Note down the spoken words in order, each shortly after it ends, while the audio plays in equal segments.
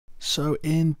So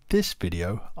in this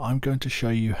video I'm going to show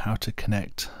you how to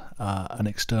connect an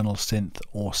external synth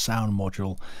or sound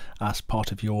module as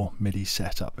part of your MIDI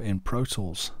setup in Pro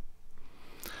Tools.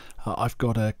 I've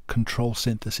got a control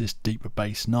synthesis deep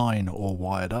bass 9 all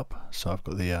wired up, so I've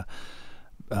got the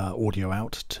audio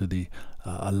out to the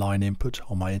line input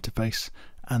on my interface,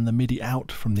 and the MIDI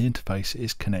out from the interface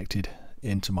is connected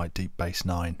into my deep bass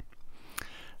 9.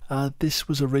 This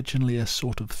was originally a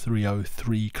sort of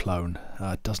 303 clone.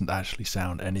 It doesn't actually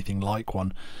sound anything like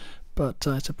one, but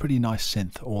it's a pretty nice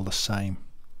synth all the same.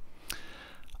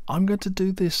 I'm going to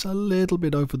do this a little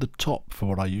bit over the top for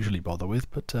what I usually bother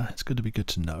with, but it's going to be good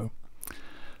to know.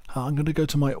 I'm going to go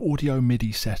to my audio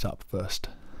MIDI setup first.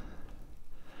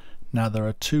 Now there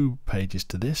are two pages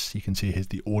to this. You can see here's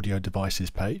the audio devices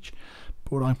page,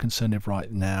 but what I'm concerned with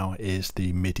right now is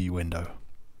the MIDI window.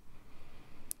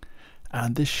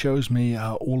 And this shows me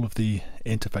all of the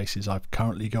interfaces I've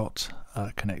currently got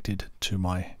connected to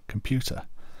my computer.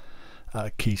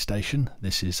 Key station,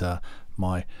 this is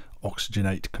my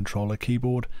Oxygenate controller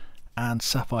keyboard, and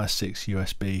Sapphire 6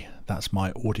 USB, that's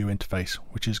my audio interface,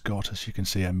 which has got, as you can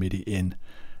see, a MIDI in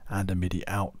and a MIDI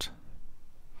out.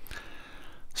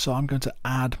 So I'm going to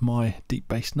add my deep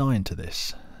bass 9 to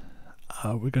this.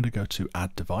 We're going to go to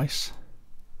add device.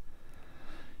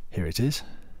 Here it is.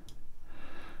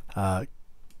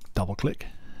 Double click,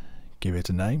 give it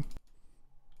a name,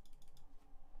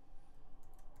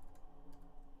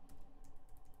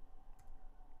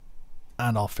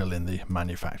 and I'll fill in the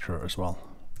manufacturer as well.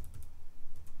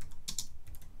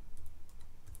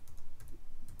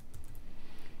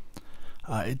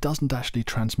 It doesn't actually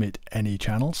transmit any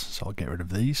channels, so I'll get rid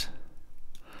of these,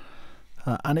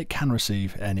 and it can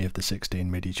receive any of the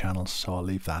 16 MIDI channels, so I'll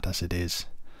leave that as it is.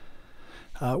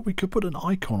 We could put an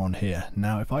icon on here.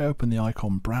 Now if I open the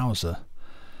icon browser,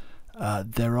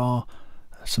 there are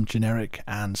some generic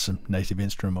and some native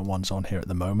instrument ones on here at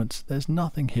the moment. There's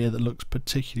nothing here that looks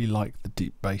particularly like the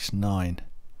deep bass 9.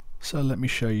 So let me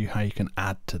show you how you can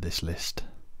add to this list.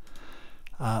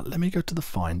 Let me go to the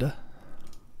Finder,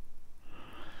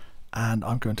 and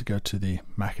I'm going to go to the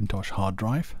Macintosh hard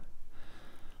drive,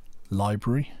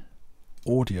 Library,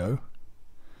 Audio,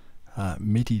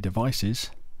 MIDI devices,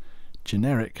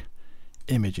 generic,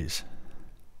 images.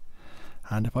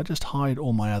 And if I just hide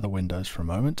all my other windows for a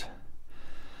moment,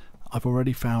 I've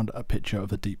already found a picture of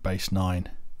the deep bass 9,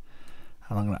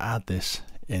 and I'm going to add this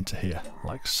into here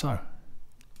like so.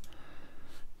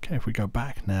 Okay, if we go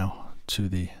back now to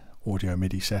the audio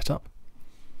MIDI setup,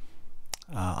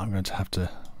 I'm going to have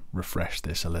to refresh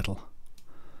this a little.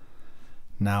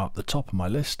 Now at the top of my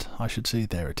list I should see,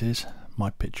 there it is, my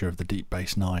picture of the deep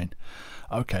bass 9.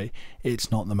 Okay,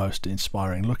 it's not the most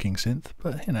inspiring looking synth,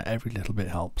 but you know, every little bit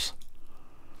helps.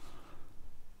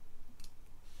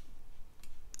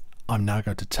 I'm now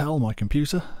going to tell my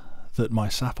computer that my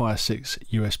Sapphire 6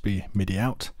 USB MIDI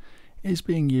out is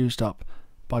being used up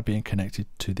by being connected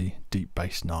to the deep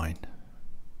bass 9.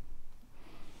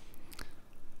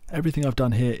 Everything I've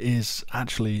done here is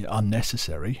actually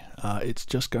unnecessary. It's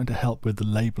just going to help with the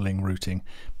labeling routing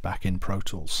back in Pro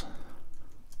Tools.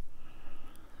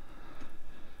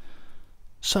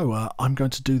 So I'm going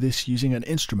to do this using an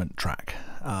instrument track.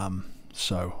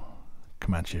 So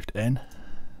Command-Shift-N.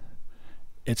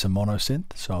 It's a mono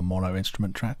synth, so a mono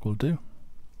instrument track will do.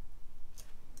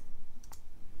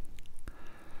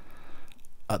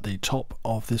 At the top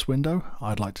of this window,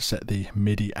 I'd like to set the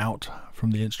MIDI out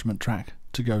from the instrument track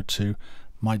to go to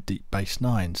my deep bass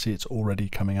 9. See, it's already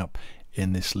coming up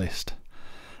in this list,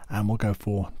 and we'll go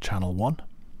for channel 1.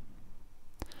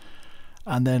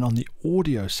 And then on the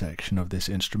audio section of this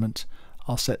instrument,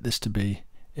 I'll set this to be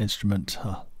instrument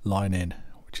line in,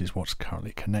 which is what's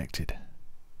currently connected.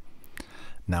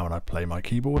 Now when I play my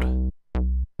keyboard,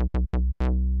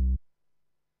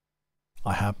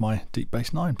 I have my deep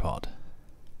bass 9 part.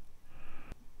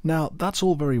 Now that's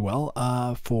all very well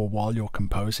for while you're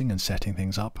composing and setting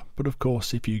things up, but of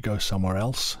course if you go somewhere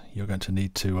else you're going to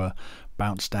need to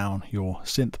bounce down your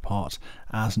synth part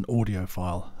as an audio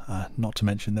file, not to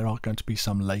mention there are going to be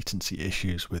some latency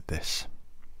issues with this.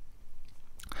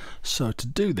 So to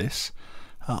do this,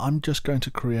 I'm just going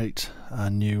to create a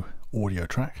new audio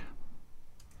track.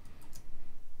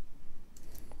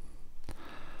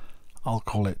 I'll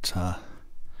call it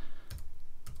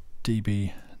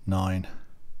db9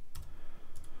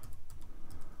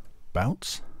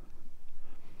 bounce.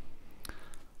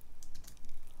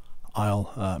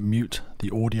 I'll mute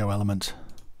the audio element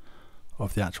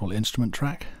of the actual instrument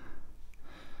track,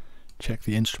 check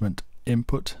the instrument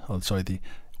input, the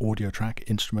audio track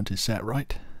instrument is set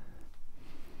right,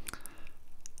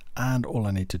 and all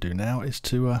I need to do now is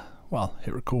to well,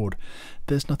 hit record.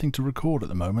 There's nothing to record at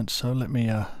the moment, so let me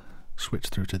switch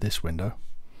through to this window.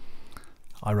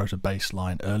 I wrote a bass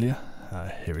line earlier.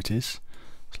 Here it is.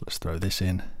 So let's throw this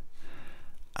in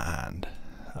and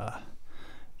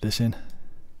this in.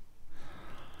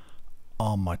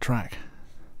 On my track,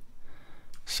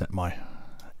 set my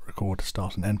record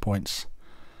start and end points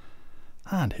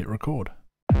and hit record.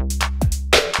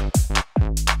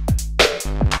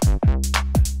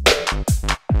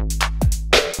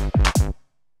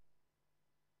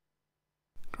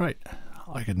 Great,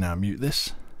 I can now mute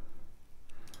this,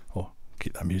 or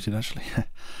keep that muted actually,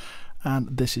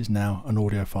 and this is now an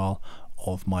audio file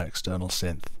of my external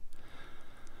synth.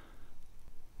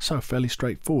 So fairly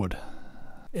straightforward.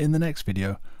 In the next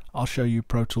video I'll show you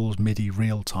Pro Tools MIDI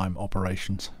real-time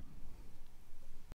operations.